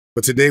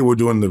But today we're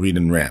doing the read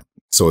and rant.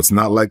 So it's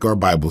not like our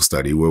Bible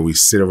study where we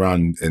sit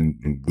around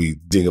and we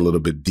dig a little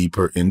bit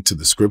deeper into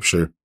the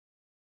scripture,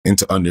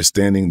 into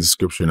understanding the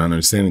scripture and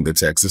understanding the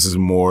text. This is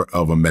more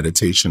of a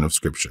meditation of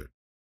scripture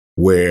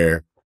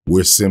where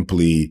we're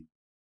simply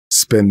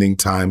spending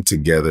time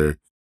together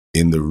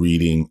in the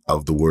reading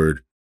of the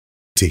word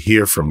to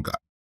hear from God.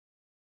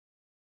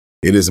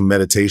 It is a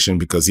meditation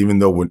because even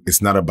though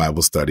it's not a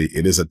Bible study,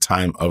 it is a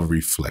time of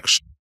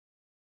reflection.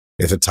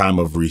 It's a time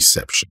of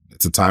reception.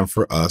 It's a time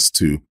for us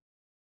to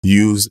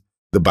use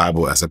the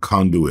Bible as a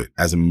conduit,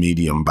 as a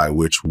medium by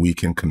which we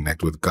can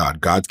connect with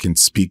God. God can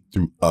speak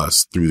through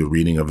us through the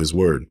reading of his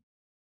word.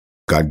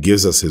 God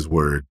gives us his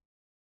word,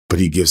 but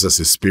he gives us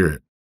his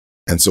spirit.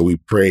 And so we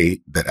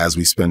pray that as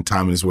we spend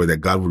time in his word, that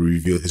God will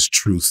reveal his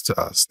truths to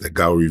us, that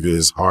God will reveal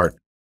his heart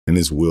and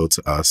his will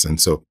to us.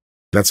 And so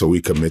that's what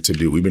we commit to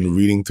do. We've been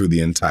reading through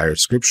the entire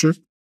scripture,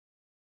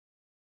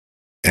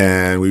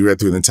 and we read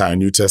through the entire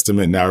New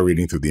Testament. Now we're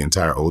reading through the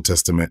entire Old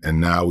Testament. And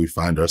now we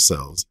find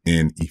ourselves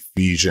in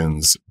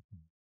Ephesians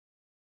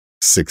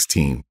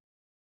 16.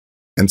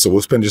 And so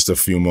we'll spend just a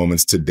few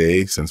moments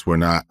today, since we're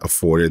not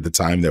afforded the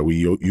time that we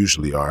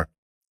usually are.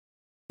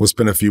 We'll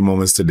spend a few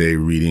moments today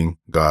reading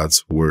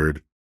God's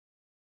word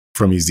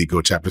from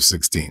Ezekiel chapter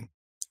 16.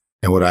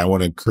 And what I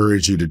want to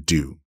encourage you to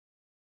do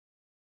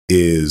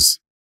is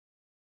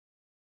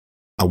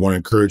I want to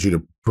encourage you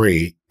to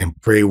pray, and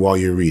pray while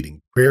you're reading.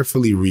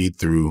 Prayerfully read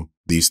through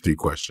these three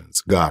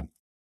questions. God,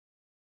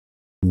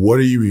 what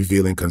are you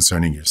revealing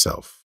concerning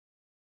yourself?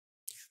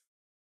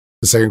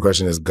 The second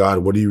question is, God,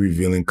 what are you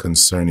revealing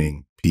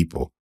concerning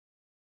people?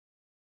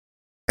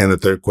 And the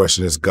third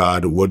question is,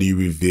 God, what are you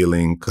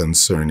revealing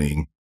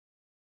concerning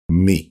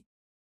me?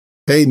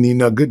 Hey,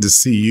 Nina, good to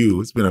see you.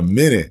 It's been a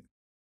minute.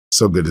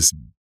 So good to see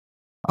you.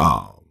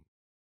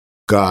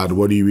 God,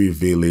 what are you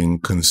revealing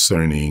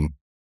concerning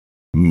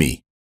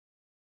me?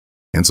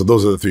 And so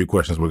those are the three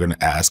questions we're going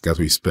to ask as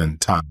we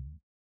spend time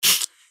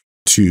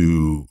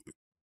to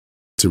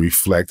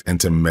reflect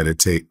and to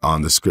meditate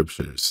on the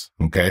scriptures.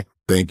 Okay.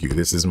 Thank you.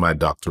 This is my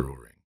doctoral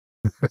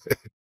ring.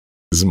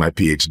 This is my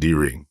PhD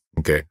ring.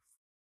 Okay.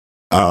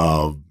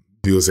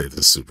 People say this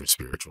is super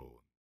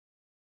spiritual.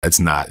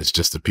 It's not. It's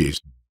just a PhD.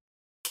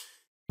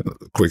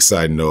 Quick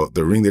side note,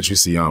 the ring that you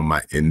see on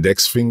my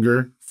index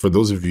finger, for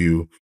those of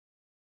you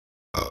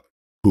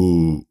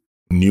who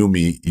knew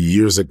me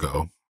years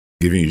ago,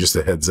 giving you just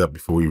a heads up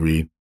before we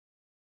read,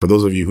 for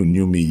those of you who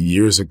knew me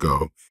years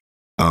ago,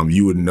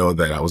 you would know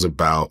that I was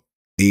about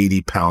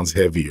 80 pounds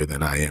heavier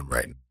than I am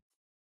right now.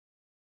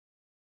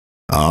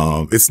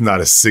 It's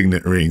not a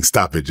signet ring.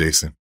 Stop it,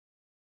 Jason.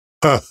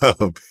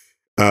 But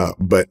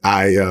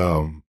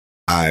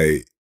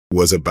I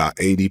was about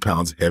 80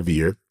 pounds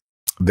heavier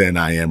than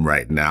I am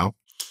right now.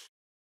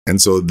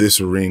 And so this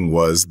ring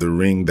was the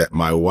ring that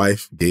my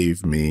wife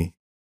gave me.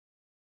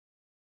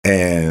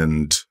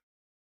 And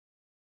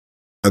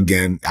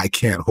again, I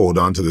can't hold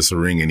on to this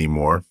ring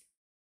anymore.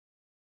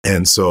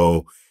 And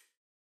so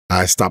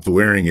I stopped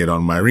wearing it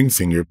on my ring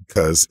finger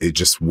because it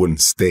just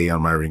wouldn't stay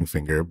on my ring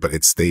finger, but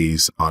it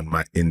stays on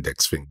my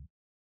index finger.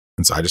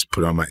 And so I just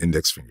put it on my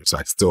index finger. So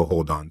I still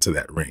hold on to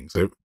that ring.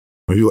 So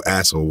when people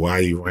ask, well, why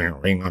are you wearing a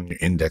ring on your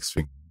index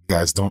finger? You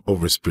guys, don't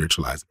over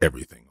spiritualize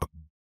everything.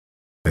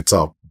 It's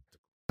all,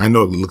 I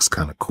know it looks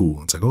kind of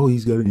cool. It's like, oh,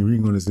 he's got a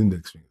ring on his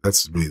index finger.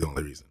 That's really the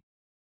only reason.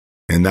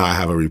 And now I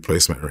have a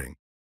replacement ring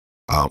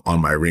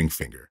on my ring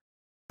finger.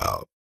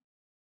 And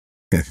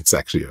it's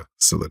actually a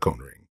silicone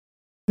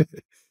ring.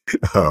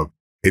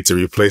 It's a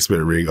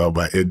replacement ring on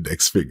my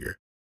index finger.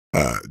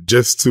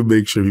 Just to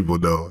make sure people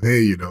know,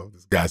 hey,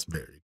 this guy's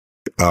married.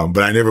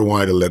 But I never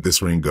wanted to let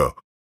this ring go.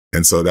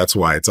 And so that's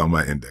why it's on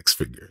my index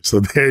finger. So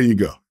there you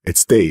go. It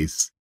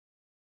stays.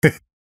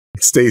 It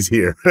stays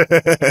here.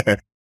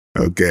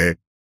 Okay.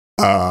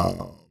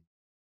 And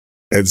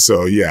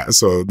so, yeah,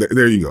 so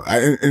there you go.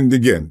 And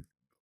again,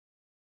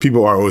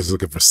 people are always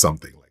looking for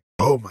something like,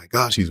 oh my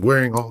gosh, he's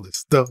wearing all this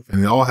stuff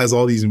and it all has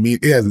all these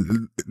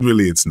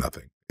really, it's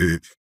nothing.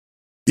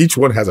 Each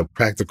one has a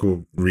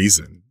practical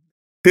reason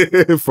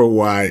for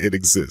why it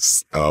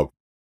exists.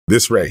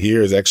 This right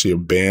here is actually a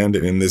band.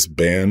 And in this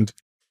band,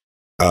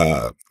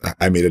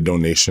 I made a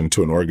donation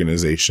to an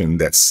organization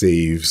that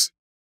saves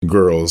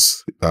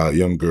girls,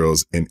 young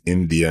girls in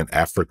India and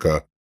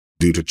Africa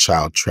due to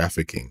child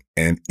trafficking.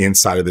 And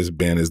inside of this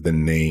band is the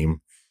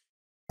name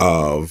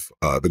of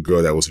the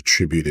girl that was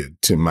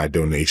attributed to my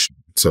donation.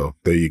 So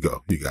there you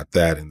go. You got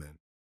that. And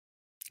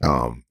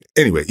then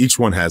anyway, each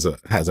one has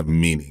a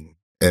meaning.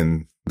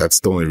 And that's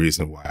the only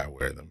reason why I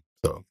wear them.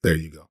 So there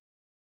you go.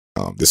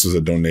 This was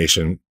a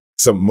donation.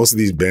 Most of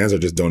these bands are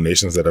just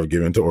donations that I've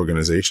given to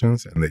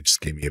organizations, and they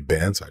just gave me a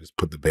band. So I just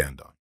put the band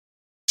on.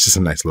 It's just a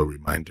nice little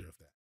reminder of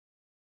that.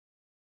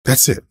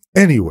 That's it.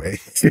 Anyway,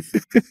 I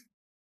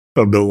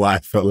don't know why I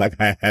felt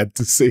like I had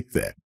to say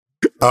that.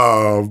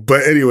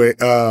 But anyway,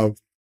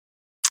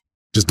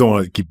 just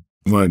don't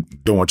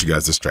want you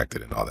guys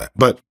distracted and all that.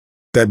 But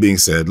that being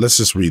said, let's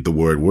just read the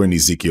word. We're in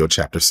Ezekiel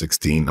chapter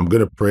 16. I'm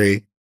going to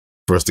pray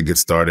for us to get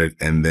started,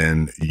 and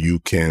then you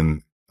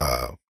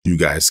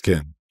guys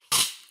can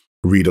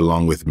read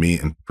along with me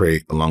and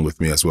pray along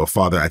with me as well.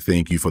 Father, I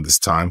thank you for this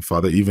time.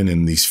 Father, even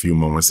in these few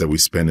moments that we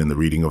spend in the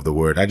reading of the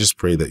word, I just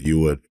pray that you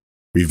would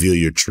reveal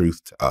your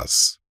truth to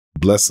us.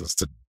 Bless us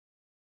today,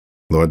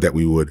 Lord, that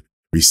we would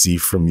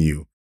receive from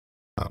you.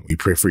 We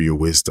pray for your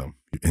wisdom,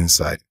 your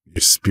insight,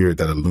 your spirit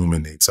that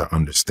illuminates our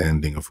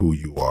understanding of who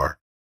you are.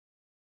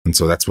 And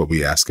so that's what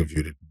we ask of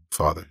you to do,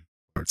 Father,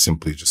 Lord,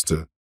 simply just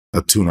to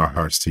attune our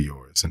hearts to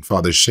yours. And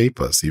Father, shape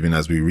us even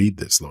as we read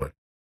this, Lord.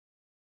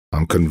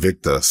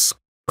 Convict us,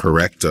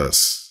 correct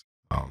us,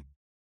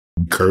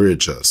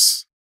 encourage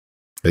us,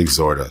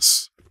 exhort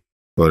us,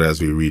 Lord,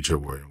 as we read your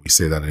word. And we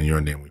say that in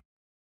your name.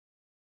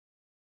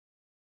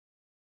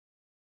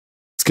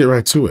 Let's get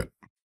right to it.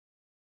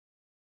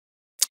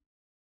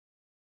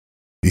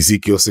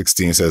 Ezekiel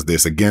 16 says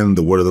this, "Again,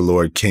 the word of the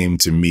Lord came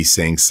to me,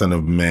 saying, Son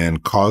of man,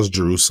 cause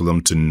Jerusalem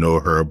to know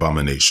her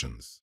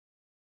abominations.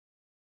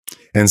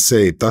 And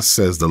say, Thus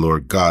says the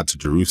Lord God to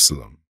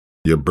Jerusalem,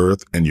 your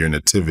birth and your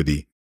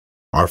nativity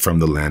are from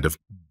the land of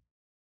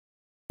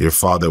your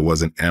father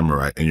was an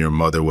Amorite, and your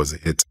mother was a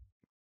Hittite.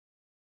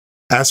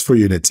 As for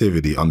your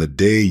nativity, on the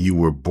day you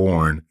were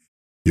born,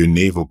 your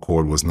navel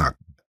cord was not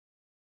cut,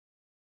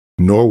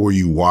 nor were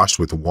you washed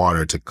with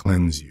water to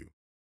cleanse you.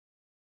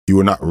 You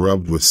were not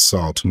rubbed with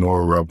salt,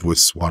 nor rubbed with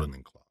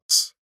swaddling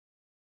cloths.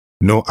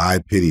 No eye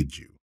pitied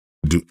you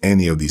to do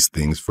any of these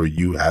things, for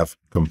you have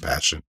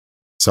compassion.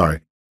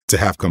 To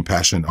have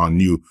compassion on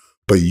you,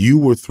 but you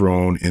were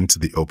thrown into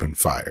the open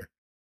fire,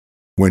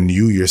 when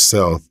you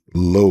yourself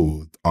were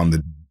loathed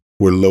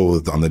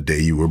on the day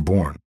you were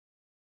born.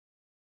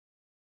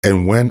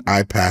 And when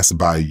I passed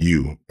by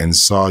you and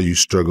saw you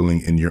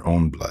struggling in your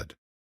own blood,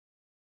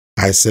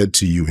 I said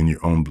to you in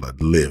your own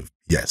blood, live.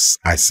 Yes,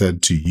 I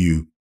said to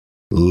you,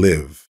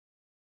 live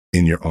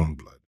in your own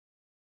blood.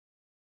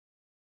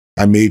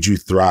 I made you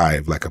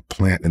thrive like a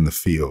plant in the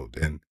field,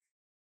 and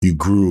you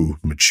grew,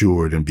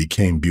 matured, and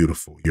became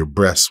beautiful. Your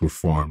breasts were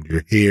formed,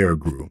 your hair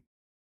grew,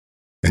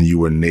 and you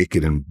were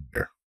naked and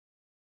bare.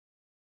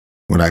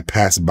 When I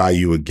passed by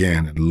you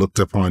again and looked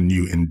upon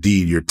you,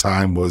 indeed, your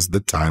time was the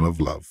time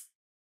of love.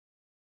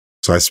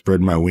 So I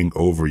spread my wing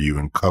over you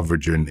and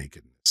covered your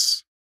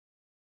nakedness.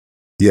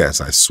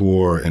 Yes, I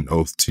swore an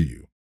oath to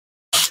you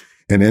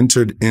and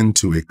entered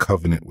into a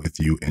covenant with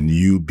you, and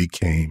you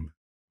became,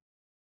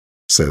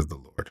 says the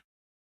Lord.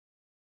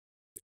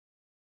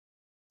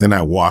 Then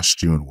I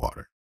washed you in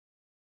water.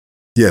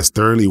 Yes,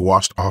 thoroughly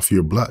washed off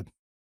your blood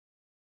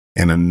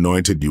and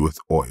anointed you with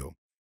oil.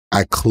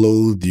 I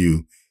clothed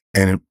you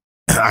in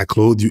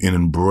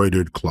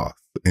embroidered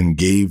cloth and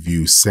gave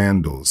you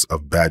sandals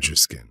of badger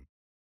skin.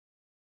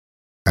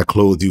 I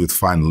clothed you with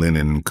fine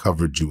linen and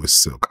covered you with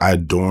silk. I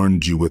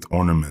adorned you with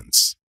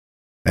ornaments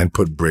and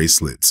put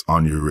bracelets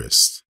on your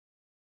wrists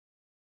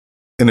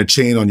and a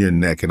chain on your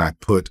neck, and I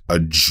put a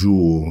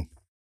jewel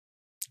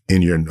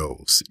in your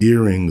nose,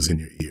 earrings in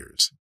your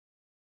ears,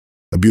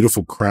 a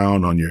beautiful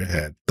crown on your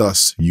head.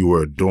 Thus you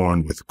were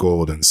adorned with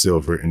gold and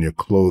silver, and your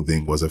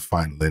clothing was of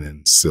fine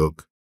linen,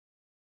 silk,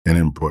 and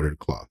embroidered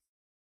cloth.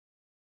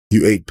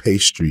 You ate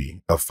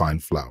pastry of fine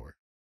flour,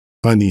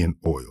 honey, and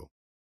oil.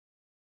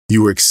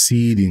 You were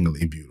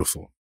exceedingly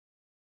beautiful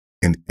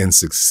and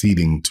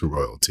succeeding to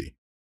royalty.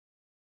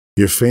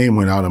 Your fame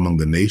went out among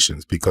the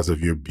nations because of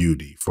your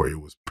beauty, for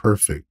it was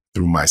perfect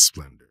through my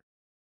splendor,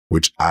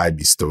 which I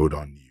bestowed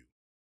on you,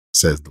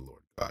 says the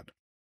Lord God.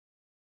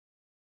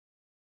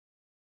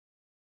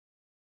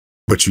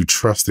 But you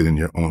trusted in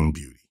your own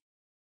beauty,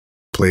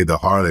 played the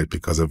harlot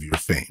because of your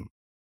fame,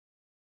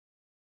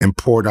 and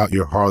poured out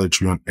your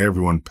harlotry on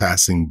everyone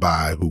passing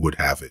by who would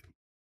have it.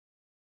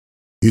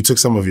 You took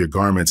some of your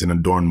garments and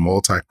adorned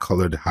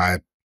multicolored high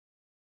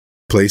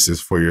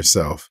places for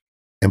yourself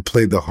and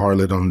played the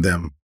harlot on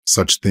them.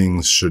 Such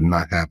things should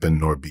not happen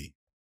nor be.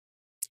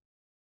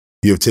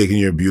 You have taken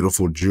your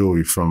beautiful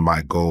jewelry from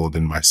my gold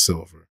and my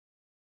silver,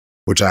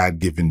 which I had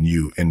given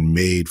you, and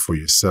made for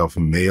yourself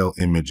male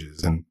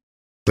images and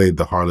played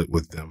the harlot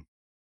with them.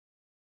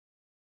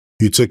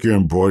 You took your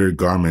embroidered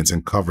garments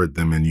and covered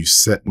them, and you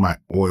set my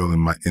oil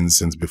and my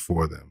incense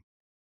before them.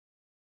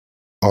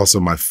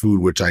 Also my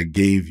food, which I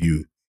gave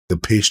you, the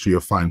pastry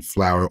of fine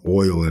flour,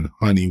 oil, and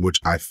honey, which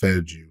I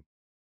fed you,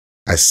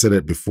 I set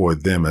it before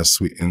them as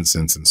sweet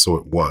incense, and so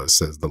it was,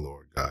 says the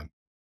Lord God.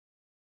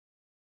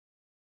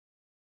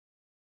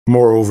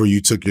 Moreover,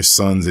 you took your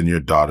sons and your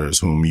daughters,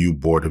 whom you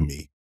bore to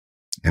me,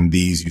 and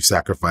these you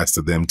sacrificed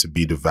to them to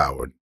be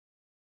devoured.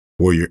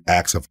 Were your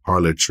acts of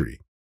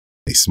harlotry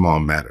a small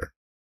matter,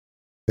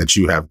 that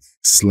you have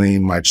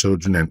slain my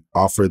children and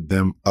offered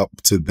them up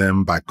to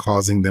them by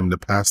causing them to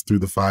pass through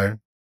the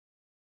fire?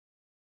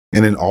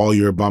 And in all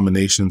your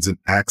abominations and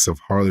acts of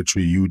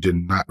harlotry, you did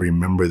not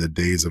remember the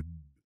days of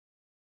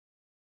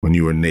when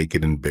you were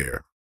naked and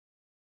bare,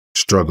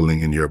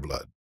 struggling in your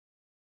blood.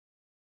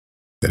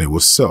 Then it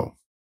was so.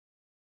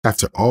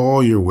 After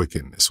all your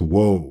wickedness,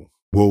 woe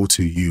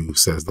to you,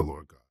 says the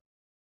Lord God,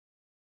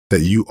 that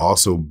you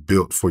also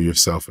built for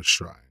yourself a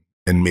shrine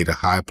and made a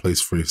high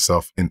place for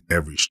yourself in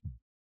every street.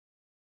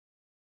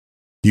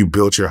 You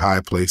built your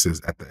high places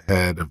at the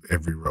head of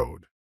every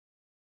road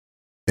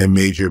and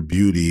made your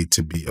beauty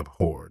to be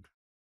abhorred.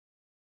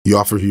 You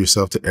offered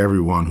yourself to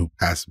everyone who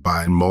passed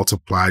by and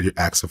multiplied your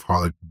acts of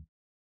harlotry.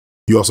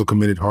 You also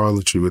committed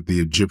harlotry with the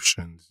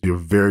Egyptians, your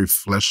very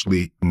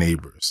fleshly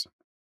neighbors,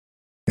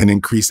 and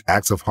increased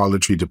acts of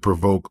harlotry to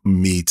provoke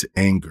me to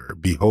anger.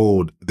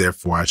 Behold,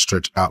 therefore, I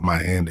stretch out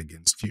my hand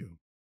against you,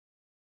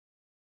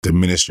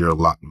 diminished your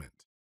allotment,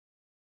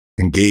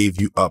 and gave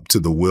you up to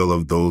the will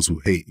of those who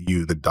hate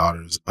you, the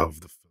daughters of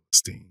the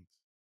Philistines,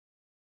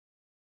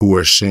 who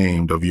are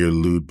ashamed of your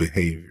lewd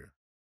behavior.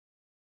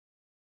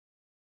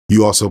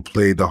 You also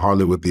played the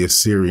harlot with the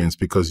Assyrians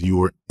because you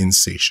were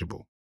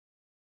insatiable.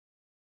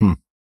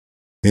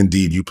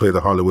 Indeed, you played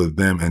the harlot with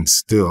them and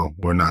still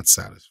were not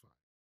satisfied.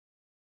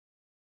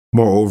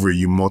 Moreover,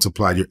 you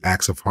multiplied your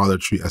acts of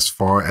harlotry as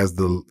far as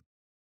the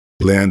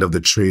land of the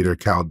traitor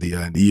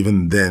Chaldea, and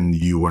even then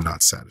you were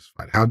not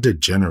satisfied. How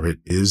degenerate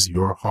is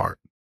your heart,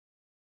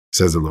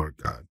 says the Lord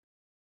God,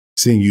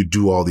 seeing you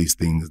do all these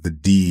things, the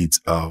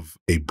deeds of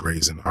a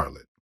brazen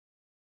harlot.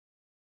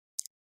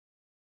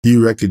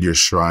 You erected your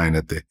shrine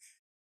at the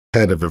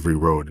head of every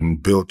road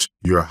and built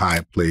your high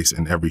place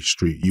in every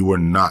street. You were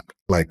not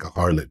like a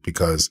harlot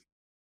because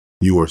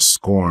you were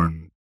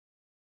scorned.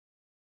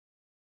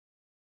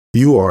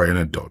 You are an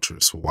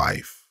adulterous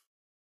wife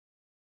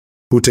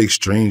who takes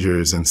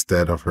strangers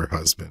instead of her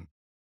husband.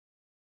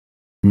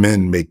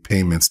 Men make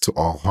payments to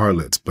all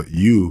harlots, but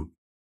you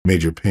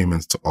made your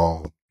payments to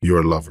all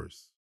your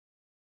lovers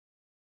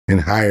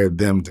and hired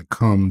them to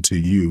come to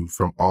you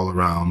from all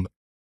around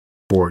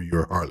for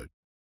your harlot.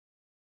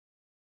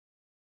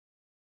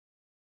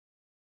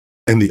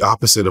 And the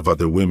opposite of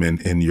other women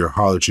in your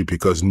harlotry,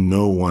 because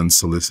no one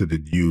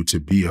solicited you to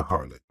be a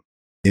harlot.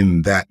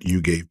 In that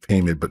you gave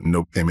payment, but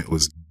no payment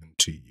was given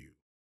to you.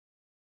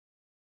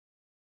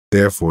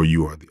 Therefore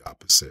you are the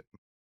opposite.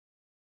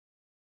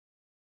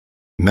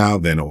 Now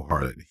then, O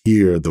harlot,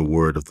 hear the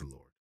word of the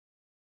Lord.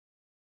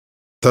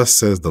 Thus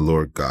says the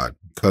Lord God,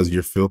 because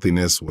your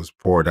filthiness was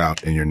poured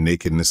out and your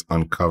nakedness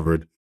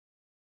uncovered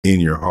in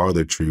your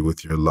harlotry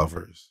with your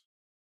lovers,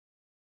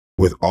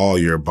 with all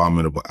your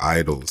abominable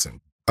idols,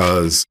 and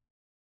because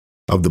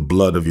of the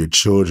blood of your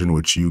children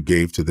which you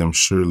gave to them,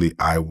 surely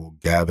I will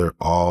gather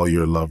all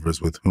your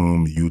lovers with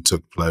whom you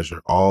took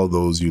pleasure, all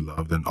those you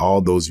loved and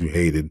all those you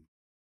hated.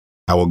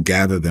 I will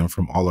gather them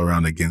from all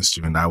around against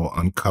you, and I will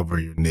uncover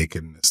your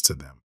nakedness to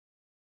them,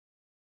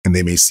 and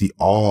they may see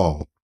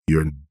all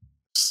your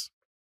nakedness.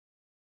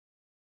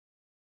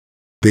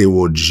 They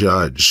will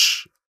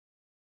judge,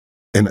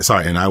 and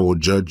I will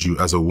judge you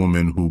as a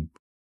woman who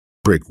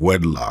break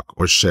wedlock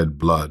or shed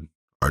blood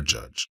are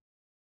judged.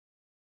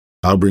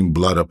 I'll bring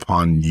blood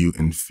upon you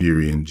in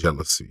fury and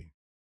jealousy.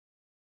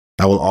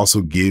 I will also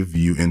give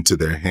you into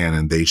their hand,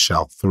 and they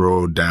shall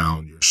throw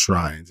down your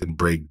shrines and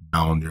break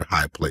down your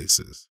high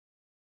places.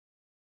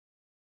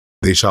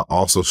 They shall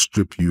also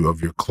strip you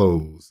of your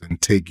clothes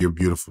and take your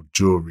beautiful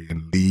jewelry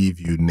and leave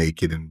you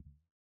naked, and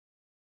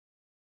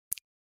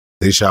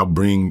they shall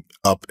bring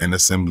up an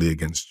assembly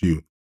against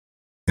you,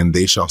 and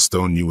they shall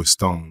stone you with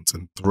stones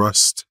and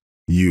thrust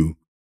you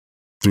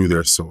through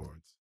their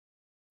swords.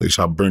 They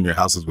shall burn your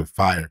houses with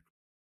fire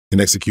and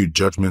execute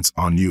judgments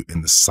on you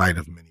in the sight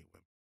of many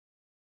women.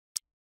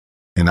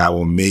 And I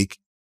will make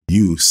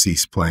you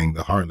cease playing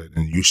the harlot,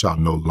 and you shall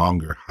no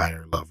longer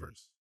hire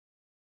lovers.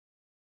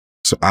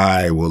 So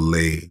I will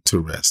lay to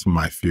rest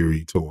my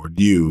fury toward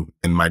you,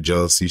 and my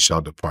jealousy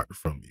shall depart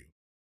from you.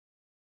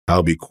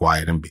 I'll be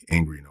quiet and be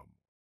angry no more.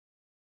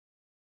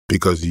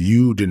 Because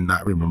you did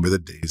not remember the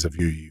days of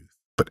your youth,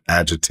 but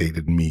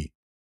agitated me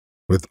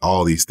with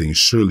all these things,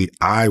 surely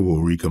I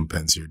will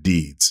recompense your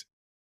deeds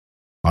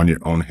on your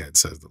own head,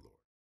 says the Lord.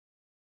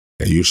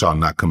 And you shall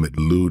not commit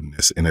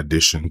lewdness in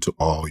addition to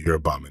all your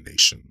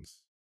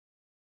abominations.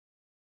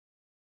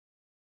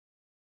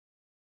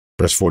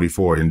 Verse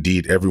 44,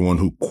 indeed, everyone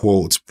who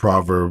quotes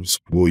Proverbs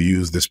will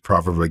use this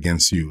proverb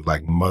against you,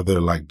 like mother,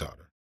 like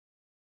daughter.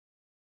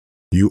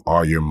 You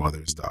are your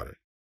mother's daughter,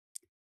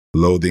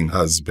 loathing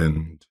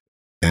husband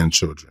and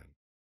children.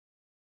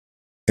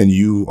 And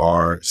you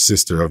are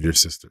sister of your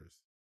sisters,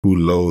 who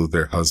loathe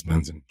their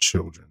husbands and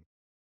children.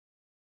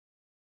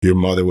 Your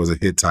mother was a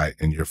Hittite,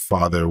 and your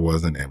father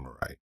was an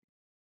Amorite.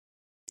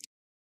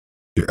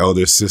 Your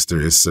elder sister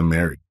is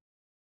Samaria,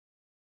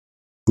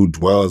 who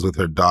dwells with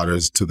her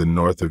daughters to the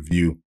north of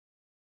you,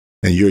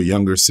 and your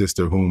younger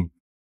sister, who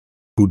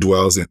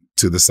dwells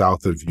to the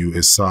south of you,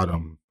 is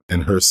Sodom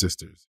and her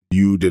sisters.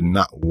 You did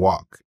not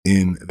walk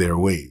in their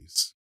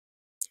ways,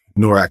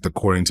 nor act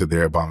according to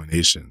their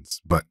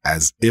abominations, but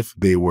as if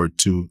they were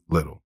too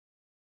little.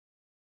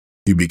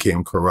 You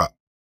became corrupt,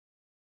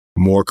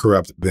 more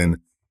corrupt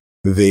than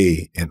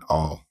they in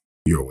all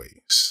your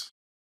ways.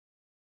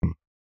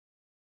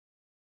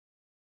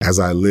 As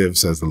I live,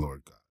 says the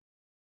Lord God,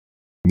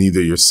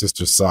 neither your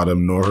sister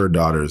Sodom nor her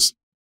daughters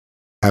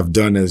have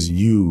done as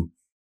you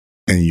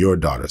and your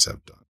daughters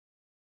have done.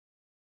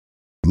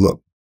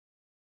 Look,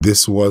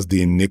 this was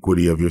the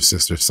iniquity of your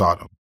sister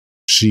Sodom.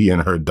 She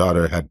and her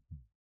daughter had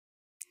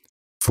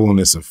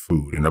fullness of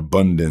food and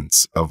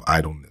abundance of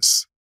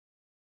idleness.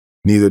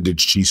 neither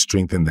did she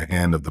strengthen the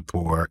hand of the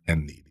poor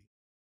and needy.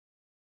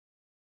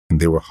 And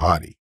they were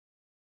haughty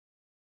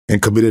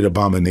and committed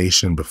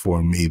abomination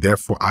before me.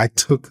 Therefore I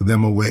took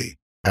them away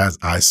as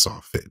I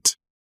saw fit.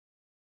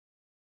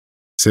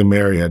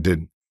 Samaria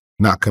did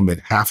not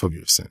commit half of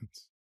your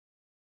sins,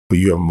 but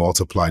you have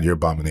multiplied your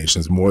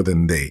abominations more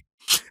than they,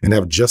 and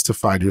have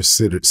justified your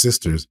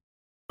sisters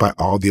by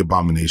all the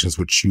abominations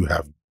which you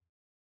have.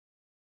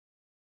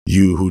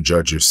 You who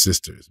judge your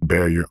sisters,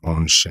 bear your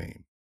own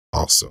shame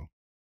also,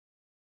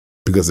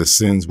 because the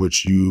sins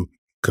which you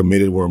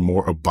committed were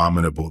more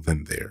abominable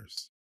than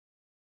theirs.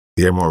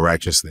 They are more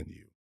righteous than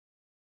you.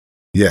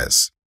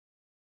 Yes,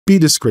 be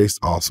disgraced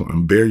also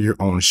and bear your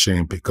own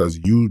shame, because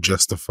you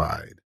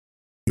justified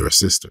your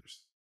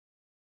sisters.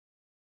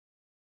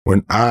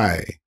 When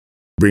I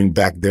bring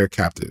back their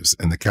captives,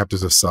 and the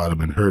captives of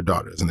Sodom and her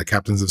daughters, and the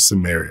captains of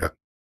Samaria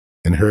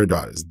and her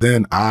daughters,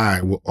 then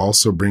I will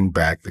also bring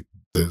back the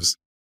captives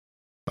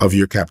of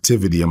your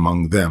captivity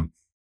among them,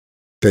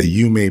 that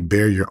you may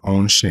bear your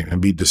own shame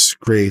and be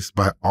disgraced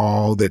by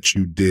all that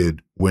you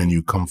did when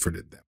you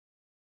comforted them.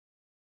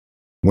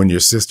 When your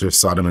sister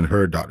Sodom and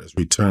her daughters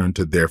return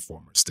to their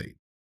former state,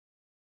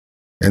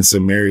 and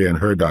Samaria and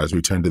her daughters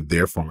return to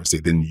their former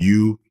state, then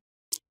you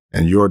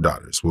and your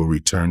daughters will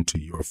return to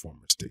your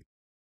former state.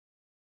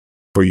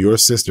 For your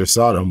sister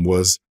Sodom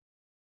was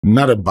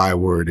not a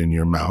byword in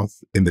your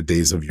mouth in the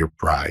days of your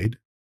pride.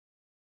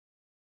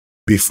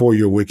 Before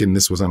your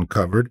wickedness was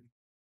uncovered,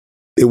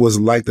 it was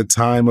like the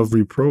time of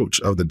reproach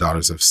of the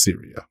daughters of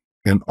Syria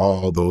and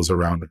all those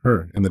around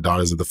her, and the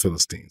daughters of the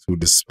Philistines, who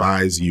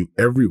despise you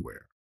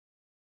everywhere.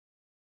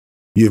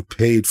 You have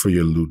paid for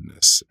your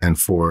lewdness and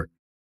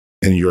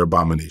your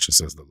abomination,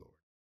 says the Lord.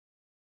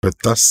 But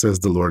thus says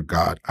the Lord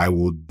God, I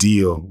will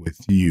deal with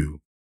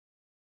you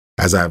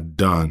as I have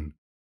done,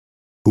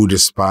 who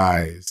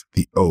despise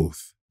the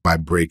oath by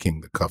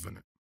breaking the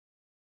covenant.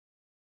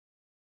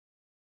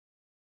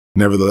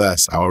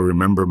 Nevertheless, I will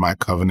remember my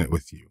covenant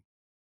with you.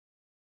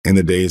 In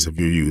the days of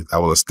your youth, I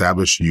will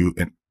establish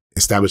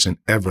an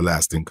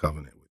everlasting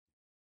covenant with you.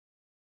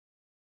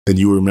 Then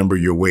you will remember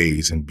your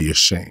ways and be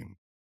ashamed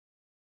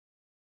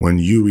when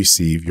you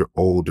receive your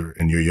older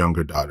and your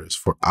younger daughters,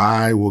 for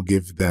I will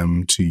give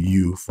them to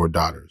you for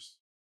daughters,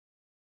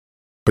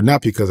 but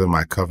not because of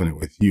my covenant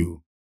with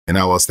you. And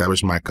I will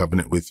establish my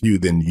covenant with you,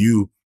 then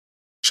you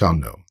shall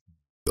know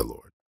the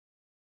Lord,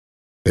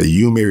 that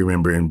you may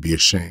remember and be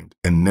ashamed,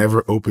 and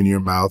never open your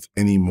mouth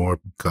any more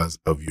because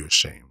of your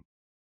shame,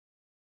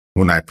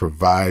 when I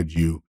provide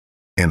you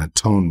an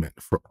atonement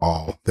for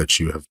all that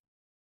you have,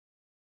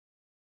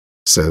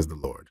 says the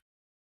Lord.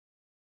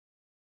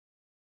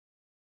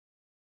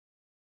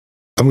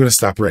 I'm going to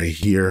stop right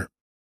here,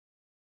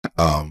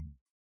 only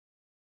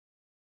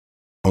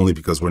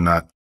because we're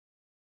not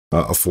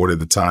afforded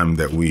the time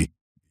that we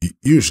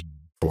usually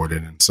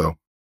afforded. And so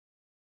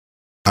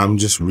I'm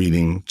just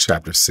reading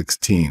chapter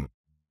 16.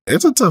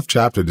 It's a tough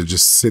chapter to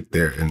just sit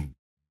there and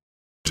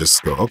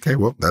just go, okay,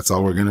 well, that's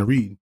all we're going to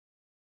read.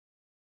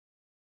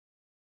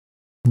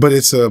 But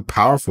it's a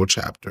powerful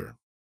chapter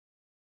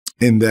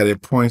in that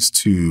it points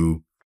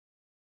to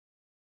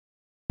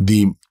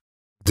the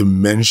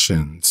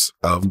dimensions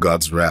of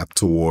God's wrath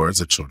towards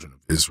the children of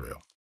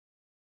Israel.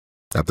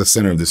 At the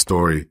center of the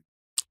story,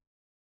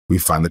 we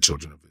find the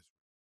children of Israel.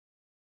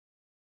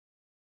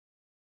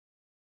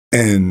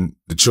 And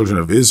the children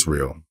of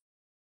Israel,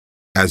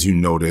 as you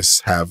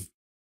notice, have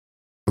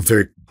a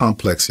very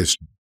complex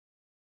history,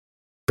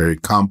 very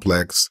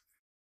complex,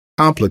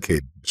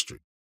 complicated history.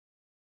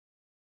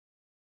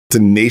 It's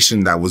a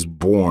nation that was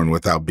born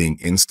without being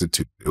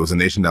instituted. It was a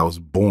nation that was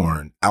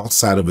born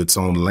outside of its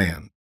own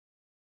land.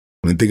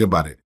 I mean, think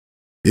about it.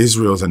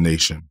 Israel's a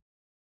nation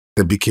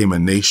that became a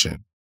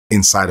nation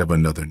inside of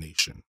another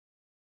nation.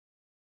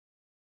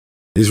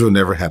 Israel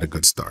never had a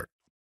good start.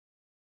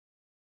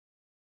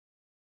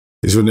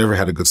 Israel never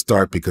had a good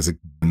start because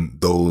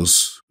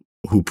those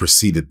who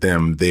preceded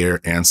them, their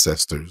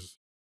ancestors,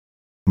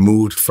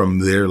 moved from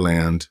their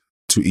land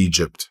to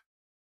Egypt.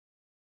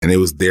 And it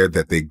was there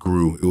that they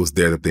grew. It was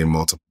there that they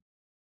multiplied.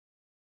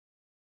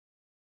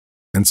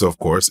 And so, of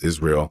course,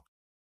 Israel,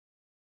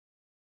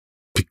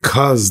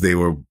 because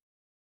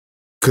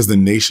the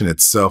nation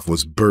itself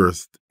was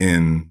birthed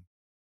in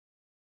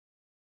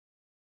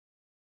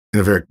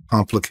a very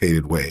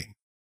complicated way,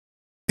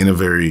 in a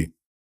very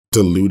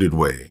diluted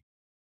way,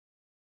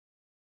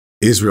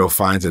 Israel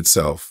finds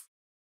itself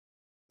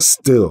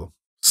still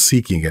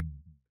seeking it.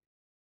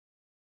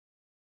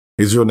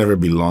 Israel never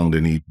belonged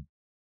in Egypt.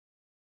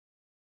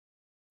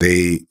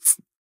 They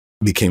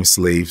became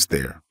slaves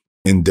there,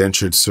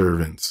 indentured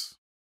servants.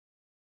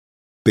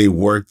 They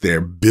worked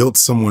there, built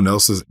someone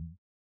else's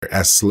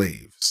as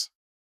slaves.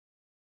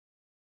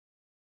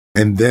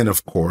 And then,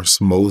 of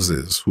course,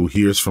 Moses, who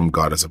hears from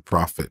God as a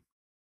prophet,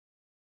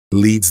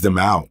 leads them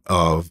out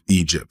of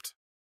Egypt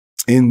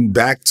and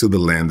back to the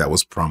land that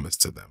was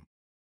promised to them.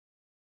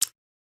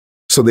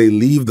 So they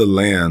leave the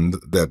land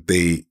that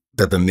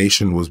the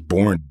nation was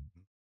born in,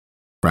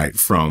 right,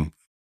 from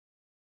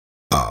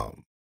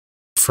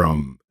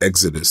from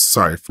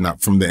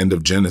not from the end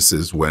of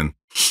Genesis, when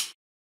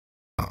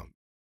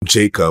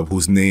Jacob,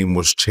 whose name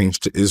was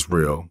changed to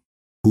Israel,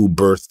 who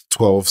birthed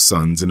 12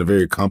 sons in a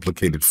very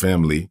complicated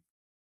family.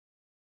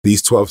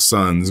 These 12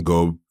 sons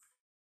go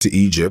to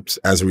Egypt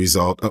as a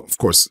result, of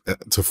course,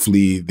 to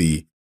flee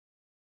the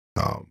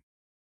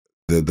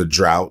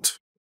drought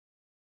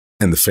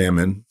and the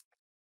famine.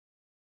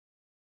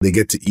 They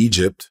get to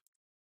Egypt,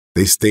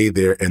 they stay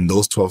there, and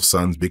those 12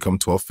 sons become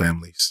 12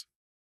 families.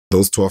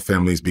 Those 12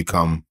 families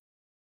become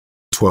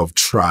 12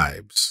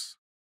 tribes.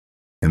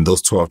 And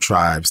those 12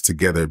 tribes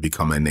together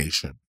become a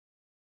nation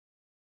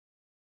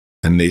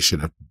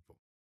of people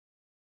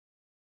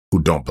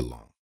who don't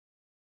belong.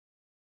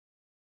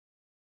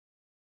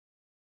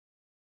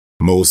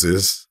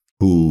 Moses,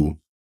 who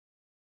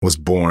was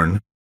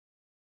born,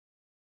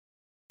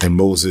 and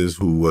Moses,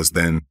 who was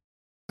then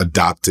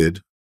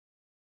adopted.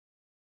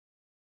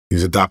 He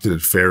was adopted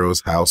at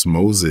Pharaoh's house.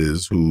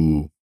 Moses,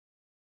 who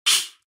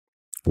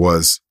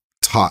was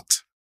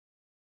taught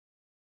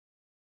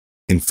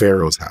in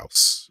Pharaoh's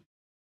house,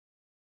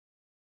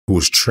 who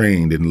was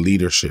trained in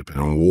leadership and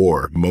in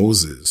war.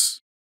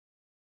 Moses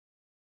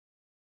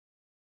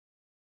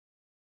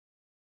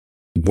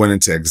went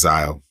into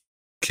exile,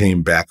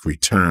 came back,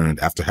 returned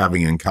after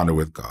having an encounter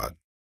with God,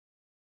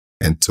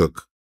 and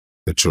took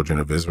the children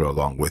of Israel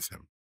along with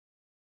him.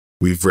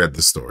 We've read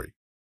the story.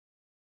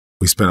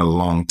 We spent a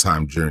long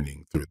time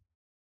journeying through it.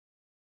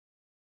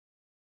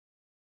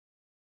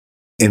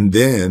 And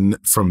then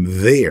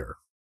from there,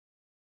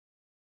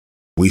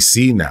 we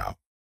see now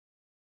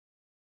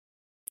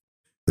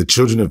the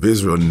children of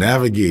Israel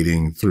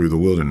navigating through the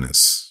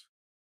wilderness,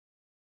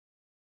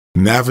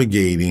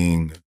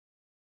 navigating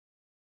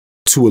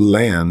to a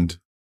land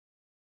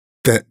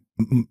that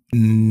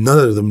none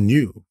of them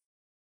knew.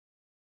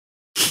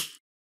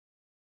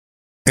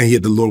 And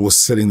yet the Lord was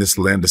setting this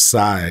land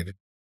aside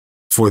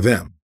for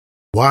them.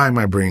 Why am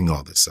I bringing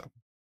all this up?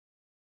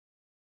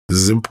 This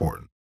is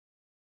important.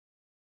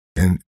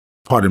 And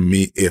pardon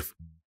me if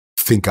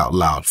I think out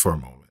loud for a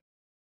moment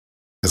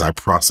as I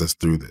process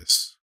through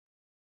this.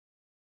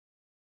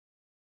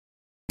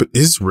 But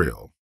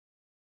Israel,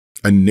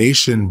 a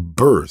nation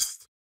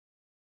birthed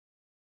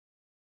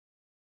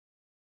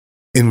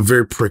in a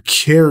very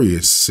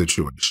precarious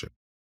situation,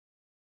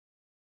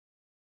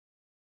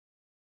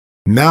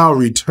 now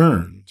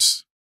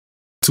returns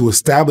to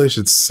establish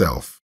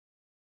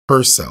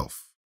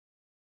herself,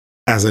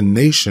 as a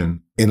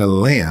nation in a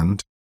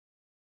land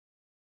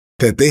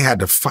that they had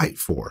to fight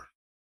for.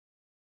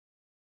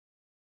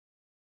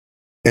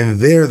 And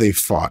there they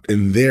fought,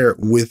 and there,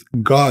 with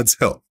God's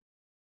help,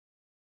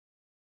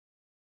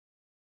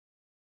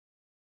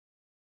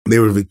 they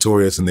were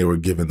victorious and they were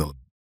given the land.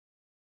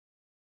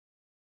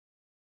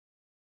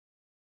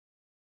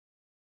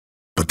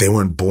 But they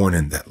weren't born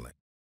in that land.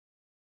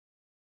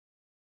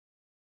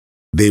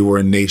 They were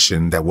a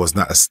nation that was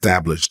not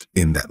established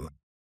in that land.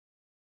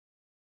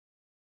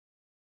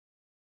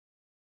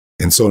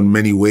 And so in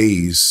many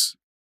ways,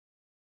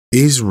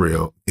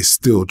 Israel is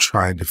still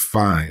trying to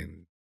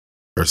find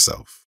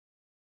herself.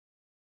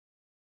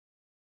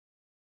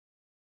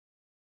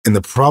 And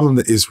the problem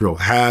that Israel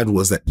had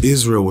was that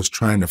Israel was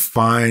trying to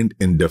find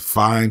and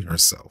define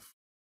herself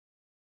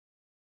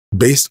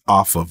based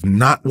off of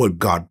not what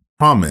God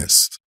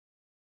promised,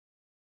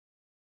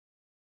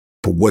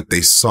 but what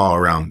they saw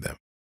around them.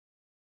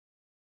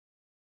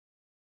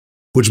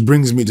 Which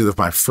brings me to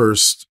my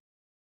first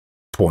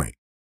point,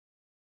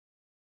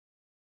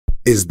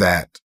 is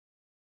that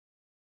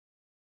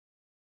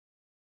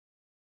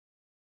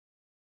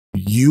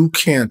you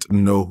can't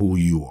know who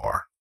you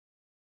are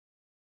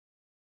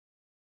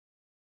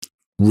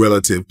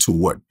relative to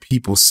what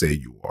people say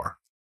you are.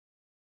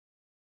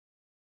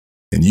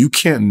 And you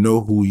can't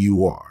know who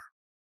you are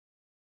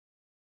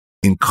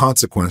in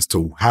consequence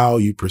to how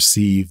you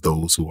perceive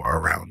those who are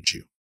around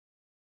you.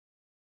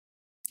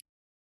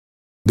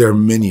 There are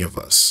many of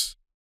us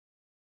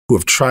who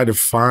have tried to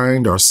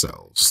find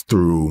ourselves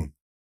through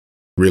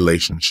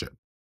relationship.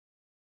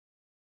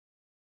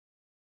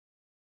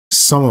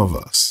 Some of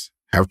us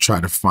have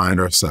tried to find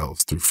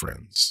ourselves through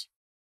friends.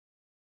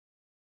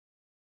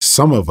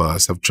 Some of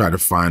us have tried to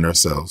find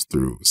ourselves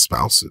through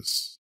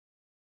spouses.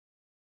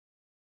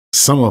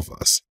 Some of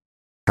us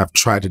have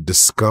tried to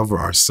discover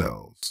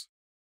ourselves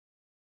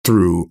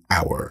through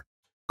our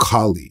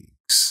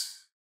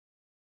colleagues,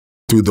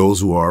 through those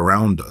who are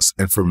around us.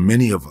 And for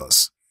many of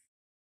us,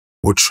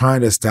 we're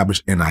trying to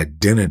establish an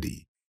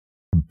identity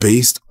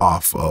based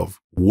off of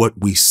what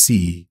we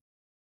see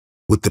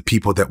with the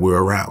people that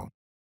we're around.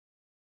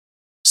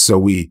 So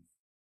we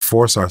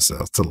force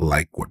ourselves to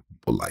like what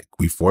people like.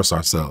 We force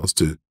ourselves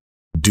to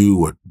do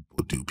what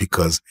people do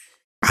because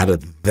out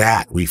of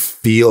that, we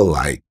feel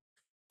like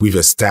we've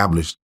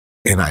established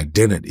an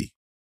identity.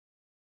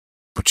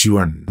 But you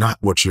are not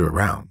what you're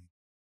around.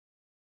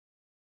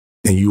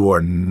 And you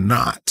are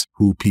not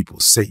who people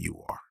say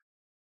you are.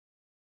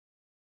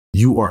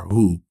 You are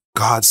who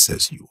God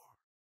says you are.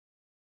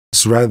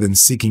 So rather than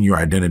seeking your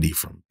identity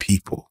from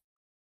people,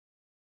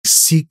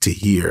 seek to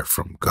hear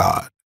from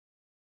God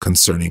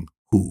concerning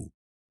who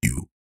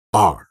you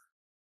are.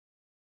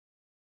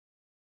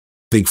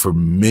 I think for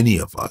many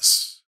of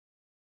us,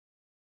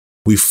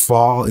 we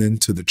fall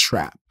into the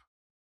trap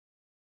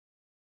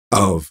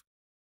of,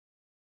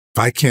 if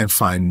I can't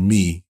find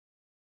me,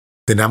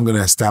 then I'm going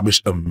to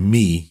establish a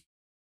me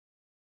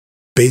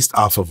based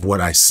off of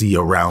what I see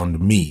around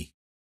me.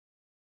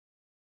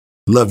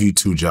 Love you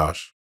too,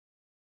 Josh.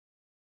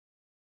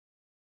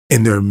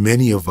 And there are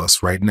many of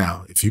us right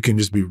now, if you can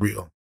just be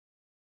real,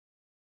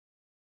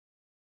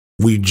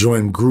 we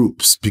join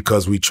groups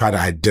because we try to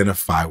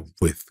identify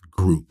with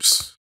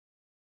groups.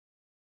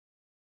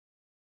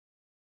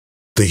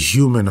 The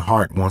human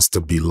heart wants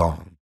to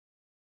belong.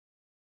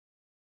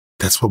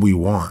 That's what we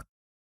want.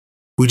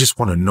 We just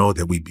want to know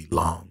that we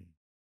belong.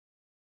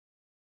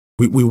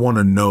 We want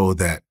to know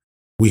that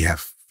we have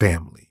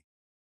family.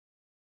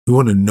 We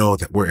want to know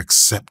that we're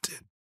accepted.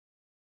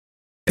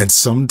 And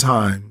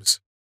sometimes,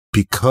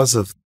 because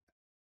of,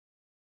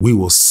 we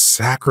will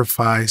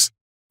sacrifice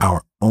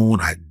our own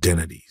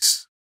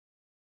identities,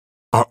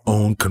 our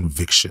own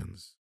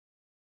convictions,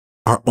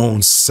 our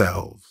own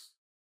selves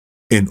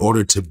in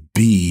order to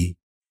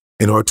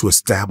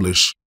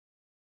establish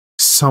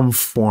some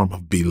form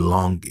of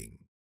belonging.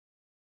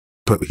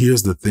 But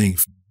here's the thing.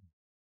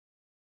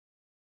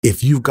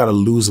 If you've got to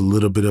lose a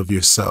little bit of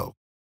yourself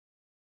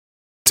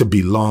to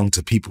belong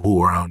to people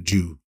who are around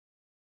you,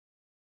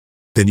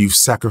 then you've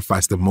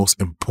sacrificed the most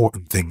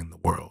important thing in the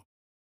world,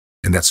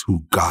 and that's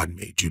who God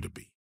made you to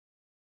be.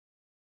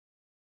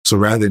 So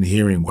rather than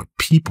hearing what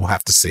people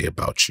have to say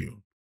about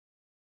you,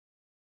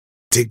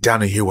 dig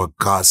down and hear what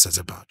God says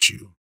about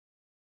you.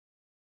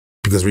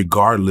 Because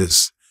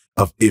regardless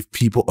of if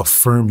people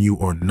affirm you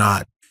or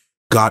not,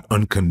 God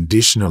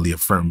unconditionally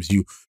affirms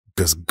you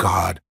because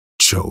God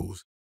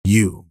chose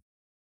you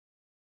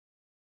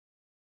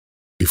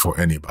before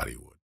anybody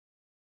would.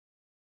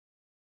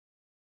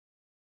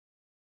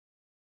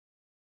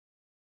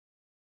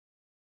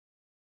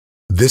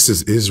 This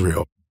is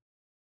Israel.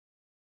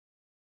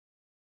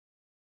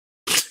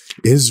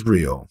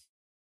 Israel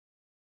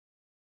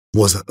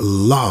was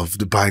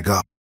loved by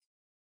God.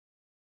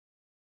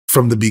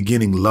 From the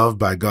beginning, loved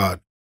by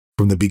God.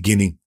 From the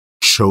beginning,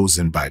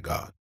 chosen by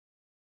God.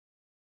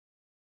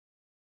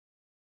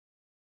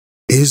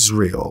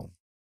 Israel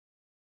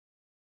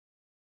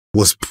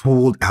was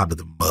pulled out of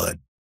the mud.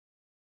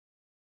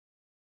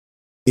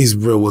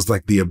 Israel was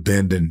like the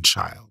abandoned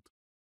child,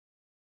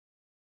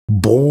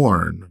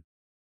 born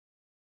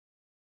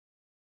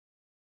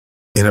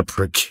in a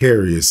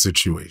precarious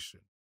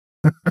situation.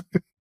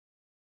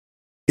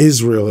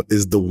 Israel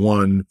is the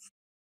one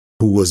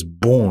who was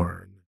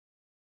born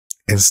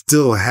and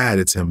still had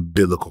its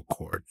umbilical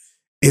cord.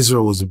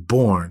 Israel was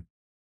born,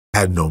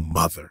 had no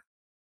mother.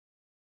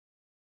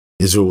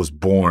 Israel was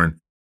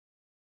born,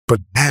 but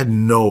had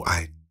no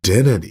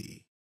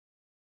identity.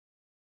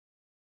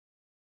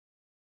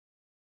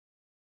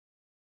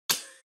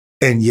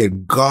 And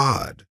yet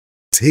God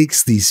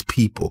takes these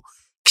people,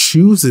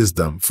 chooses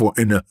them for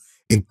an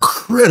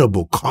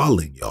incredible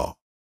calling, y'all.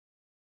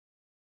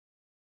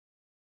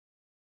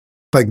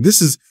 Like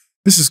this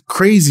is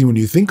crazy when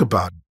you think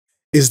about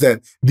it, is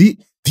that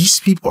these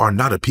people are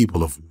not a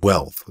people of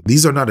wealth.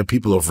 These are not a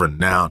people of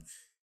renown.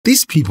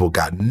 These people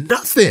got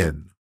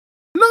nothing.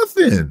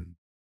 Nothing.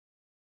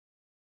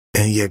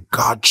 And yet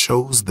God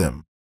chose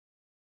them.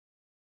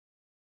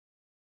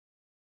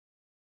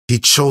 He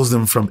chose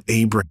them from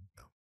Abraham,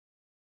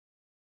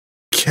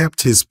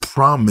 kept his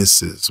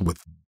promises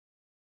with them.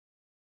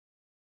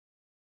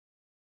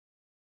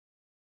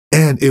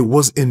 And it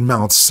was in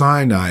Mount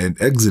Sinai in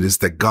Exodus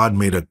that God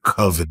made a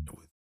covenant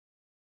with.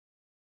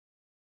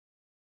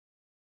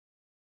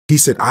 He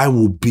said, I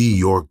will be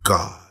your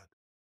God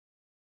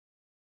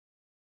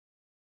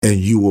and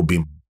you will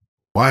be.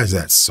 Why is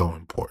that so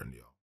important,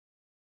 y'all?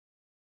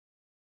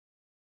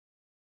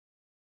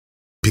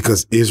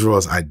 Because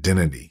Israel's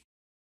identity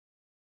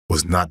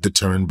was not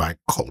determined by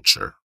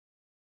culture.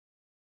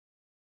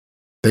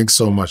 Thanks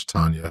so much,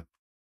 Tanya.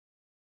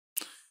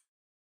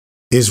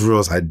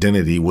 Israel's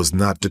identity was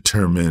not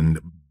determined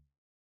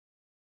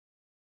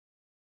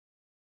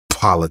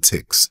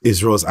politics.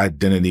 Israel's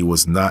identity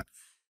was not,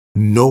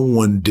 no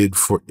one did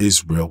for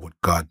Israel what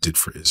God did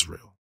for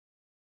Israel.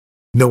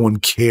 No one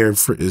cared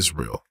for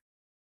Israel.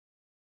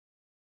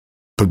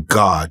 But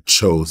God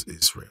chose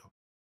Israel,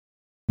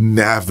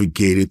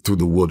 navigated through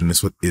the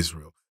wilderness with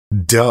Israel,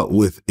 dealt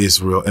with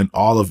Israel and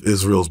all of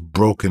Israel's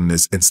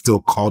brokenness, and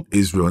still called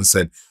Israel and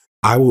said,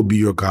 I will be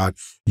your God,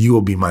 you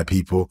will be my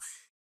people.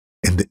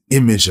 And the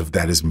image of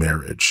that is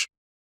marriage.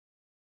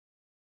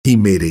 He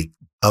made a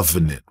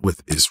covenant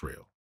with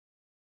Israel.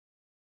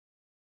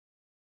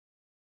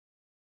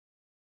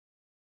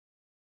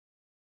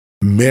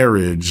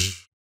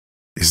 Marriage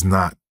is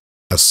not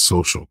a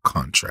social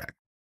contract.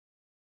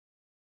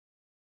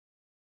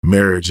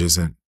 Marriage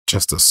isn't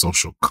just a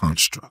social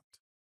construct.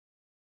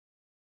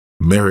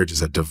 Marriage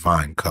is a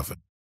divine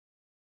covenant.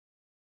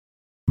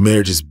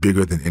 Marriage is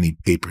bigger than any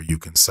paper you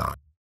can sign,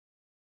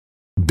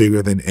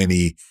 bigger than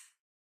any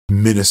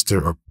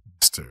minister or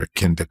pastor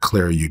can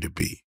declare you to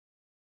be.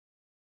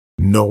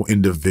 No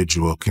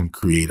individual can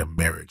create a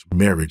marriage.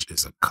 Marriage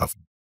is a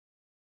covenant.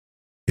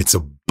 It's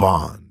a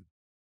bond,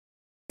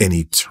 an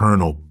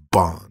eternal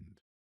bond,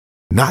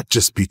 not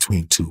just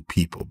between two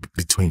people, but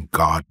between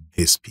God and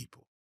his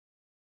people.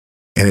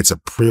 And it's a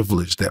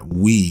privilege that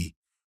we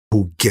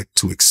who get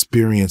to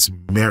experience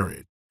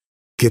marriage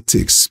get to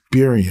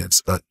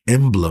experience an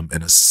emblem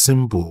and a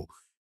symbol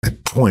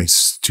that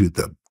points to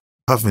the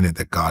covenant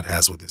that God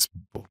has with his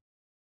people.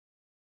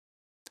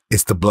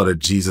 It's the blood of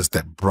Jesus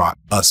that brought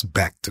us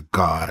back to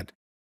God.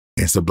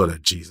 It's the blood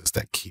of Jesus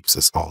that keeps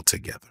us all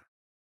together.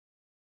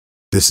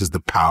 This is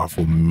the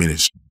powerful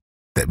ministry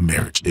that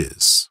marriage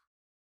is.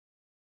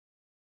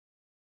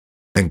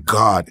 And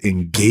God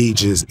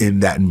engages in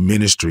that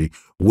ministry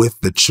with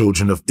the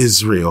children of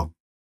Israel.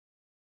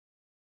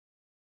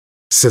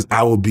 Says,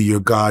 I will be your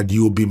God,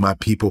 you will be my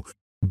people.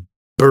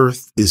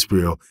 Birthed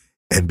Israel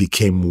and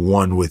became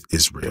one with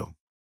Israel.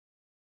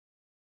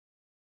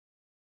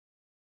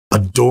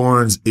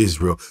 Adorns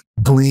Israel,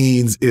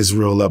 cleans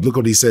Israel up. Look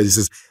what he says. He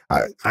says,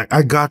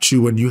 I got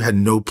you when you had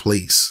no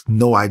place,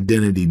 no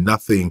identity,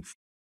 nothing.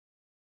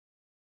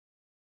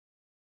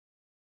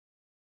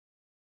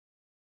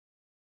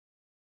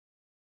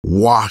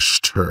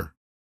 Washed her,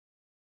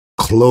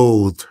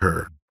 clothed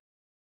her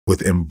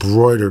with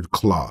embroidered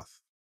cloth.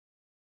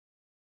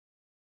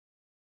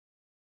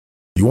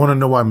 You want to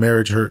know why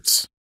marriage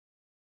hurts?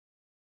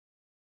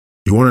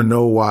 You want to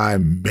know why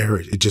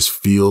marriage, it just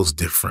feels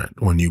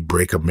different when you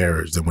break a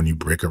marriage than when you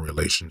break a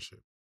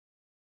relationship.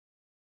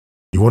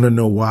 You want to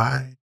know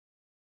why?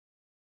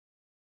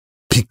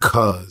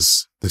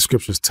 Because the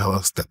scriptures tell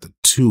us that the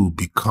two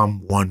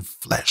become one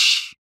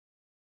flesh.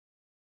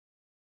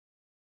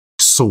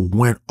 So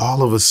when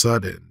all of a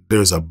sudden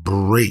there's a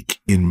break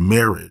in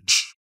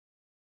marriage,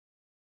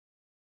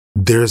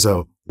 there's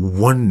a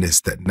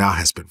oneness that now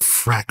has been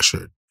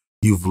fractured.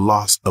 You've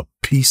lost a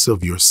piece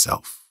of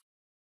yourself.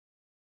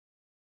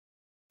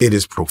 It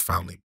is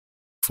profoundly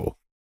painful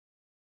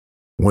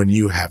when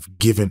you have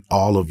given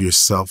all of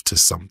yourself to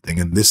something.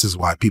 And this is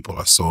why people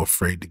are so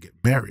afraid to get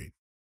married.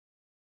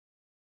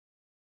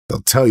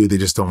 They'll tell you they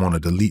just don't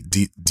want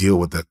to deal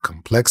with the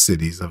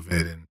complexities of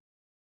it.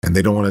 And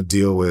they don't want to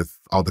deal with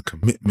all the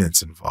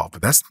commitments involved.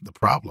 But that's not the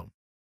problem.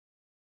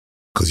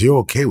 Because you're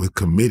okay with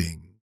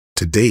committing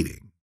to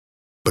dating.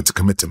 But to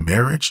commit to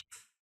marriage,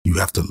 you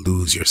have to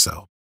lose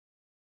yourself.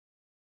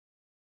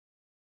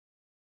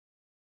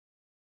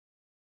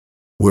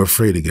 We're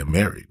afraid to get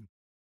married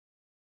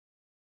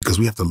because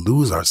we have to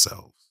lose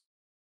ourselves.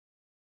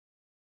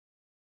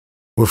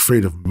 We're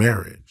afraid of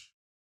marriage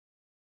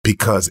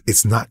because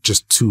it's not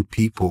just two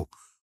people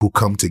who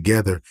come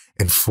together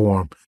and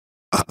form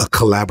a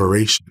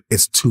collaboration.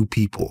 It's two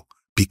people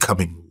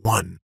becoming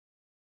one.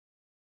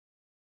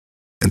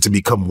 And to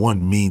become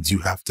one means you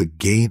have to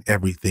gain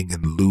everything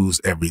and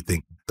lose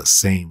everything at the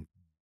same time.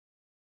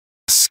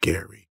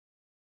 Scary.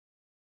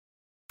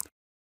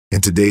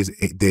 In today's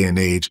day and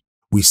age,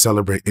 we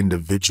celebrate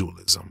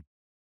individualism,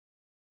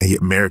 and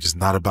yet marriage is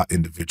not about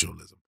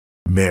individualism.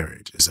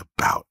 Marriage is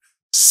about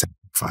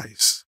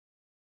sacrifice,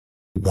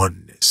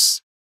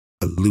 oneness,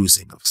 a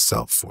losing of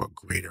self for a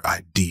greater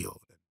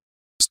ideal that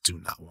we do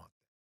not want.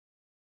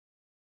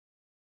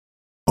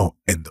 Oh,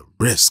 and the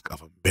risk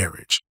of a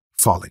marriage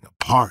falling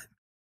apart,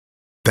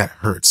 that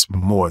hurts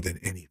more than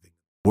anything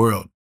in the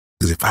world.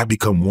 Because if I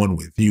become one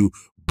with you,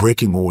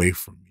 breaking away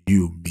from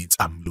you means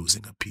I'm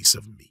losing a piece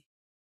of me.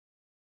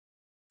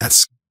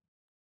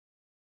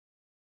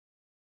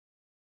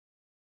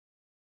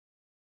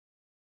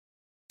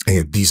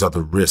 And these are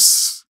the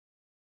risks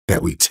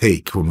that we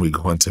take when we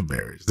go into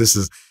marriage. This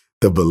is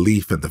the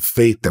belief and the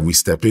faith that we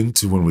step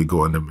into when we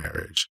go into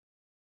marriage.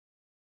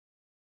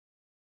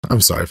 I'm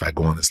sorry if I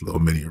go on this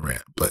little mini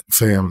rant, but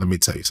fam, let me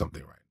tell you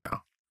something right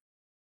now.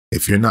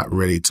 If you're not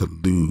ready to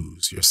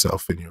lose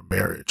yourself in your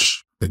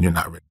marriage, then you're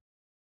not ready.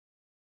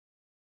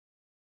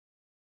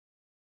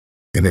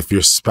 And if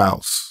your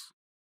spouse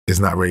is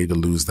not ready to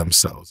lose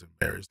themselves in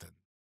marriage, then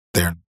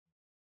they're not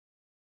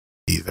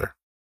either.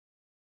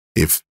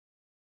 If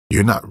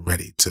you're not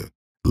ready to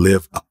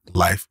live a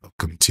life of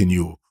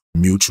continual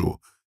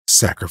mutual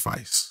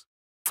sacrifice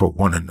for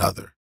one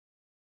another,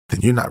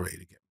 then you're not ready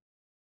to get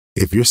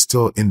married. If you're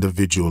still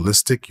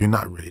individualistic, you're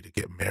not ready to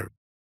get married.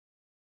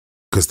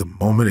 Because the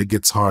moment it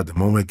gets hard, the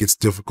moment it gets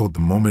difficult, the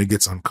moment it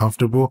gets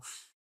uncomfortable,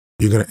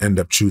 you're going to end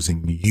up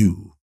choosing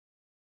you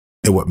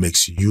and what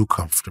makes you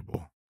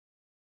comfortable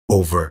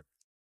over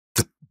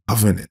the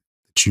covenant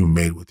that you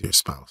made with your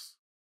spouse.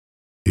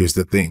 Here's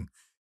the thing.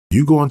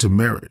 You go into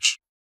marriage,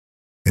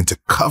 into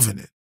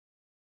covenant,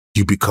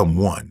 you become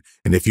one.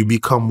 And if you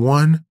become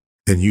one,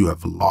 then you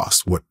have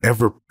lost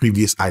whatever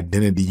previous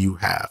identity you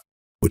have,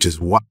 which is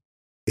why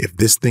if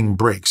this thing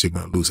breaks, you're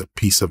going to lose a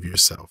piece of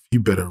yourself. You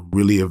better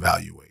really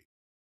evaluate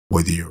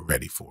whether you're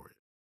ready for it.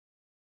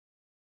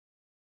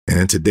 And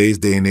in today's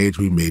day and age,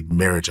 we made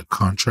marriage a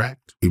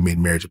contract. We made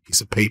marriage a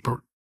piece of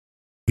paper.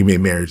 We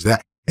made marriage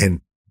that.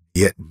 And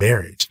yet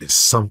marriage is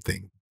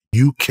something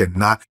you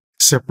cannot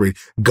separate.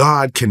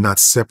 God cannot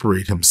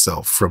separate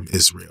himself from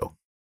Israel.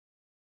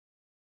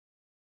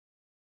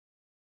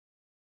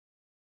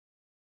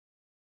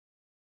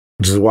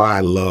 Which is why I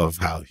love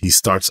how he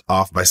starts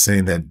off by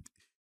saying that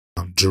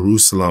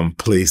Jerusalem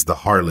plays the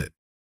harlot.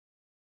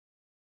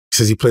 He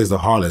says he plays the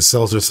harlot,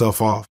 sells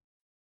herself off.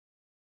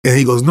 And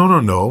he goes,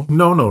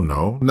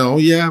 no.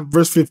 Yeah,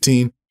 verse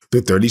 15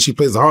 through 30, she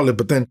plays the harlot,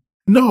 but then,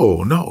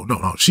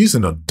 no. She's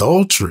an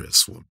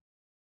adulteress woman.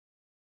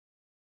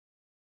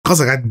 I was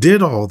like, I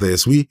did all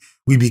this. We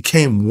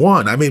became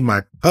one. I made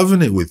my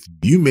covenant with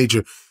you. You made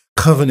your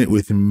covenant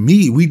with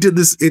me. We did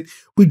this.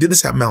 We did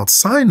this at Mount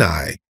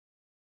Sinai.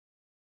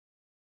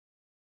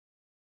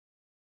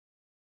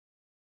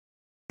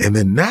 And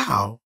then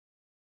now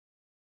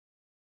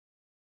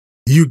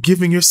you're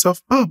giving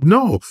yourself up.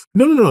 No.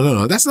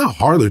 That's not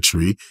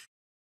harlotry.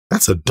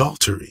 That's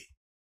adultery.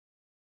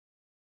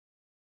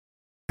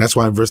 That's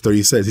why in verse 30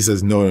 he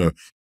says, no,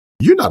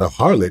 you're not a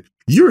harlot.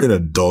 You're an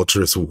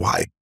adulterous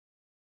wife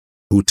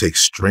who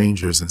takes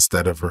strangers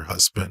instead of her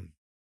husband.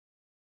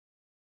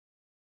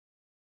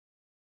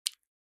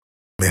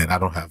 Man, I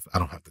don't have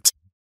the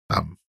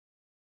time.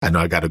 I know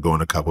I got to go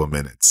in a couple of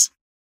minutes.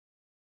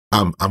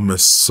 I'm gonna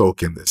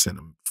soak in this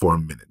for a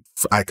minute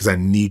because I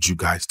need you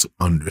guys to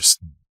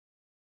understand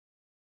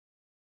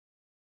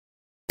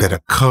that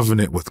a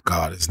covenant with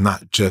God is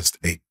not just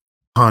a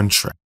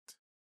contract.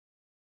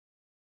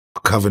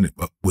 A covenant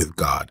with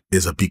God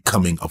is a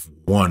becoming of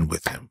one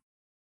with him.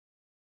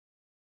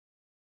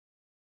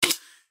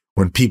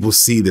 When people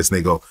see this and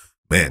they go,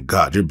 man,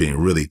 God, you're being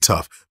really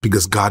tough,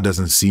 because God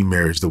doesn't see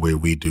marriage the way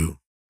we do.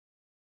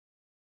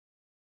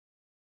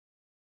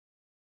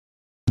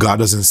 God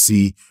doesn't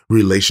see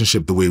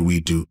relationship the way we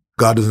do.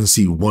 God doesn't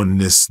see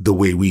oneness the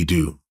way we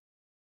do.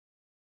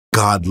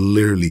 God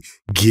literally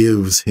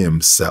gives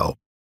himself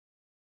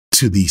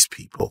to these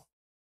people.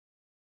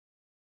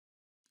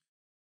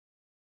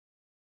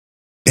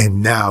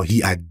 And now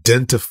he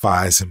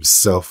identifies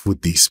himself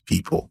with these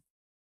people.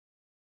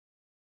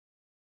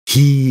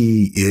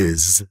 He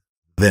is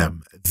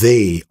them.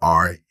 They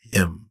are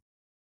him.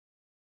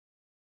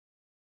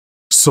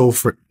 So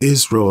for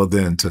Israel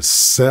then to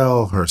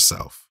sell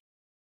herself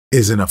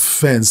is an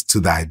offense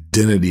to the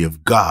identity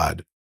of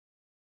God.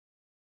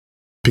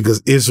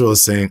 Because Israel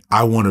is saying,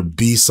 I want to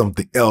be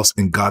something else.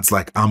 And God's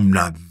like, I'm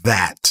not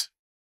that.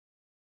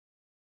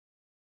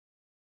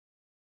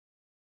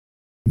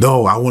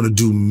 No, I want to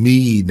do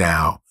me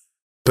now,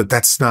 but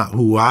that's not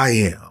who I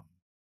am.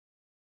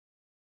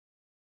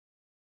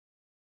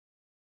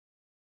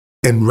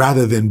 And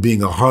rather than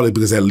being a harlot,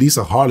 because at least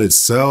a harlot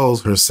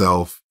sells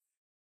herself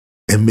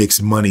and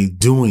makes money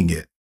doing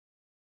it,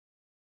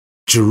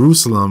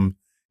 Jerusalem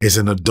is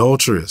an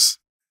adulteress.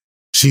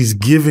 She's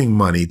giving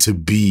money to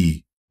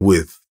be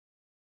with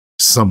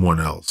someone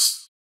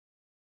else,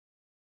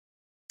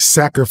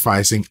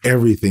 sacrificing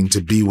everything to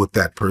be with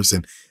that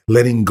person,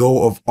 letting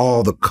go of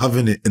all the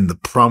covenant and the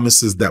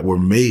promises that were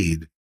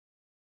made.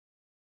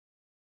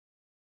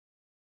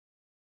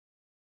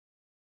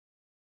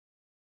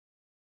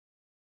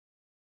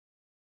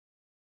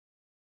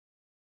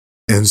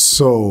 And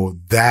so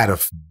that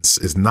offense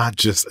is not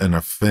just an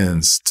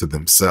offense to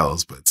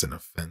themselves, but it's an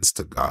offense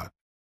to God.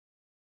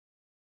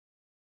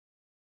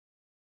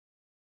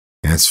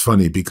 And it's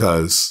funny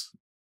because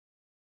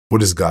what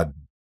does God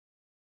do?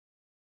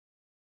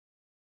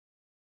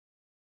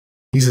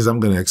 He says, I'm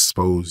going to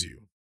expose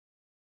you.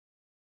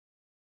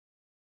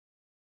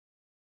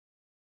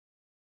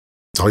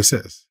 That's all he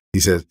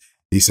says.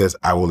 He says,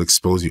 I will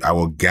expose you. I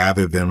will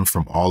gather them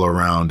from all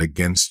around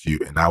against you,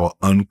 and I will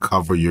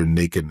uncover your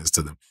nakedness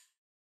to them.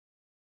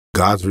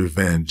 God's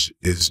revenge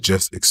is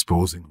just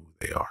exposing who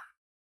they are.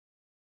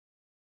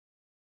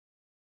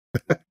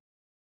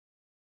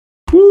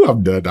 Whew,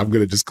 I'm done. I'm going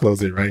to just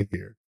close it right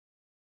here.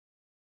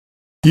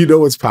 You know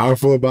what's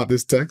powerful about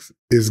this text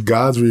is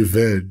God's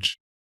revenge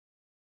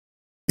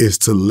is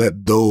to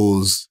let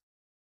those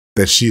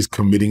that she's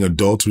committing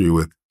adultery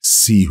with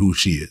see who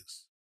she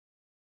is.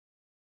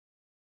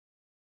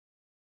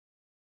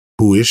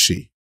 Who is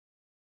she?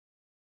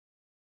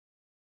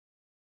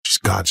 She's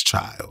God's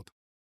child.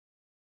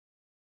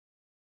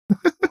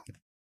 I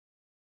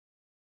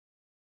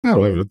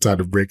don't have enough time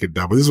to break it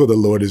down, but this is what the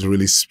Lord is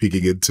really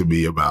speaking into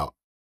me about.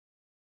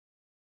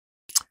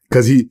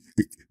 Because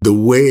the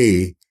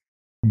way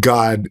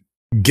God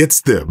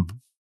gets them,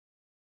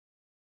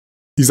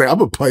 he's like, I'm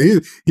going to play.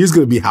 Here's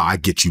going to be how I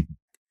get you.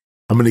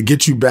 I'm going to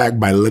get you back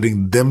by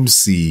letting them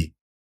see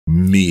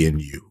me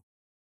and you.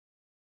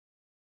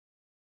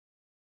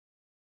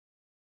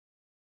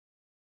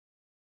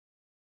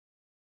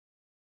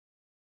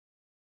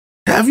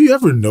 Have you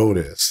ever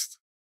noticed?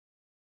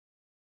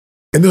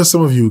 And there are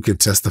some of you who can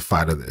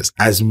testify to this.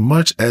 As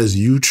much as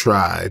you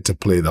tried to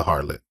play the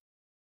harlot,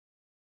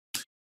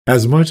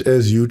 as much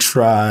as you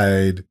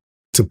tried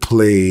to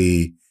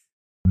play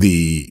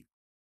the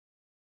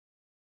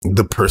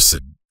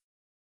person,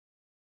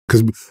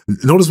 because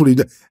notice what he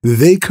did.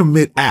 They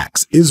commit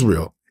acts.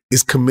 Israel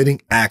is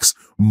committing acts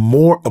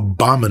more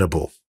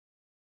abominable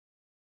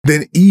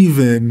than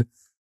even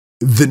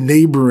the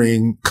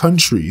neighboring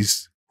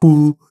countries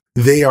who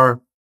they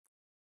are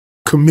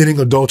committing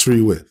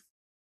adultery with.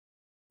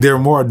 They're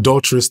more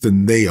adulterous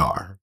than they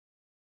are.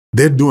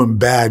 They're doing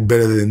bad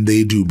better than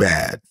they do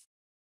bad.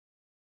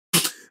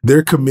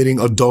 They're committing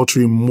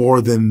adultery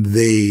more than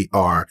they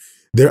are.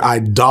 Their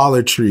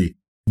idolatry,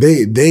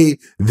 they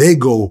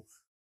go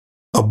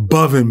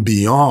above and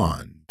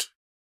beyond.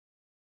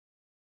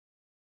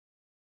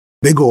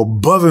 They go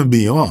above and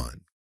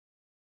beyond.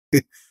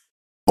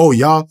 Oh,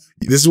 y'all,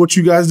 this is what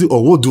you guys do?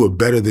 Oh, we'll do it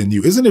better than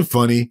you. Isn't it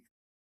funny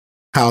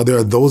how there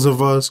are those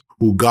of us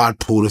who God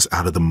pulled us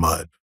out of the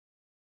mud?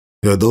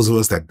 There are those of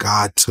us that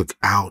God took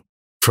out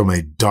from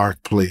a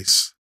dark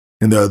place.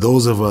 And there are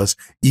those of us,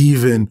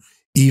 even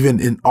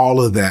in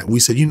all of that, we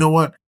said, you know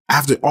what?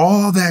 After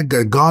all that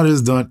God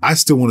has done, I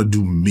still want to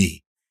do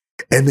me.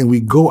 And then we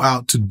go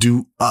out to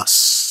do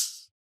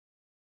us.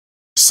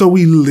 So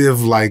we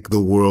live like the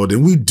world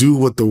and we do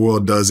what the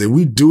world does and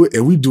we do it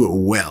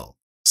well.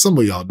 Some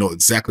of y'all know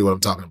exactly what I'm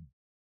talking about.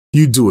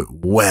 You do it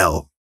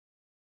well.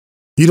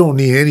 You don't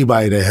need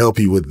anybody to help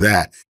you with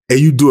that. And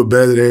you do it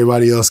better than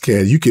everybody else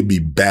can. You can be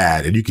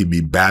bad and you can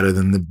be badder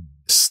than the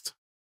best.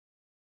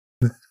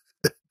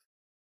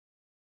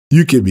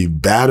 You can be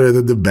badder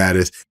than the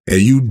baddest.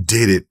 And you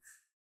did it.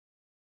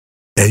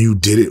 And you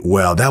did it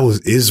well. That was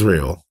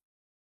Israel.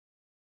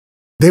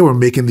 They were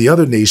making the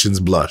other nations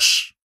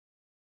blush.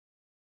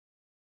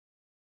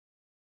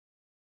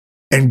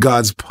 And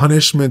God's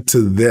punishment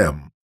to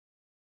them.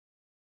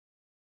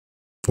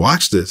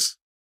 Watch this.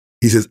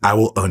 He says, I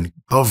will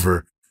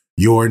uncover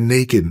your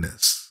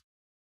nakedness.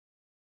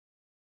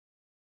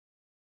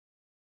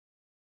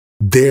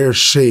 Their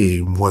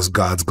shame was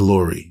God's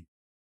glory.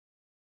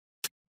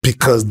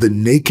 Because the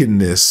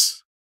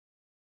nakedness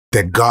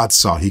that God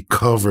saw, he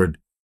covered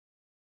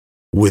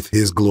with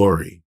his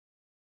glory.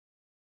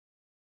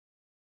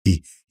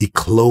 He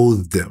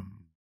clothed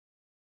them.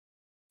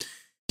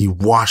 He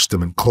washed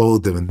them and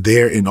clothed them. And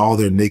there in all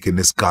their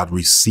nakedness, God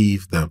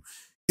received them.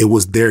 It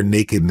was their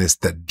nakedness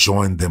that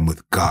joined them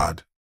with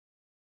God.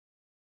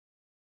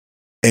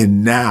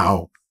 And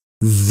now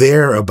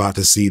they're about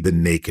to see the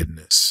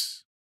nakedness